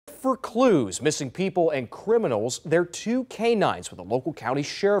for clues, missing people and criminals, they're two canines with the local county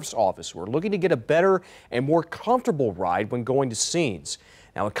sheriff's office who are looking to get a better and more comfortable ride when going to scenes.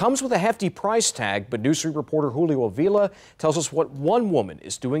 Now, it comes with a hefty price tag, but News 3 reporter Julio Avila tells us what one woman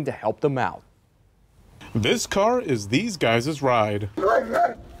is doing to help them out. This car is these guys' ride.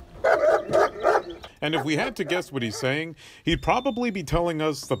 And if we had to guess what he's saying, he'd probably be telling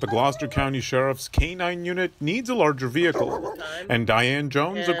us that the Gloucester County Sheriff's K-9 unit needs a larger vehicle. And Diane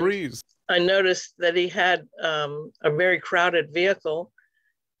Jones agrees. I noticed that he had a very crowded vehicle.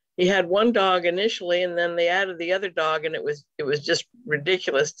 He had one dog initially, and then they added the other dog, and it was just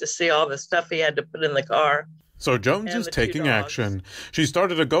ridiculous to see all the stuff he had to put in the car. So Jones is taking action. She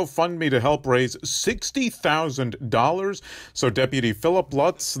started a GoFundMe to help raise $60,000 so Deputy Philip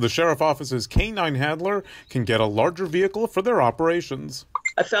Lutz, the sheriff office's K-9 handler, can get a larger vehicle for their operations.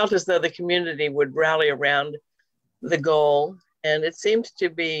 I felt as though the community would rally around the goal, and it seems to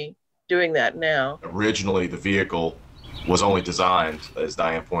be doing that now. Originally, the vehicle was only designed, as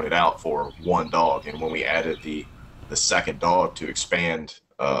Diane pointed out, for one dog, and when we added the second dog to expand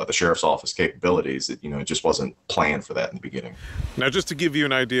the sheriff's office capabilities, it just wasn't planned for that in the beginning. Now, just to give you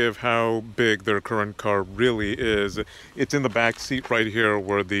an idea of how big their current car really is, it's in the back seat right here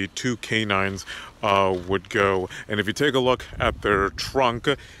where the two canines would go. And if you take a look at their trunk,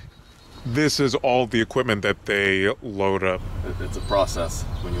 this is all the equipment that they load up. It's a process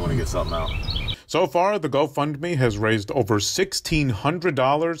when you want to get something out. So far, the GoFundMe has raised over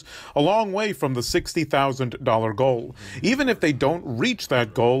 $1,600, a long way from the $60,000 goal. Even if they don't reach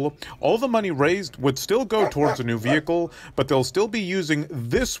that goal, all the money raised would still go towards a new vehicle, but they'll still be using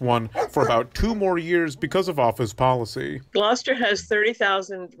this one for about 2 more years because of office policy. Gloucester has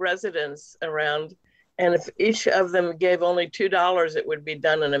 30,000 residents around, and if each of them gave only $2, it would be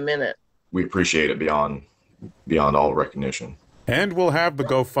done in a minute. We appreciate it beyond all recognition. And we'll have the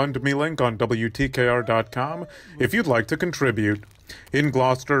GoFundMe link on WTKR.com if you'd like to contribute. In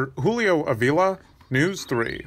Gloucester, Julio Avila, News 3.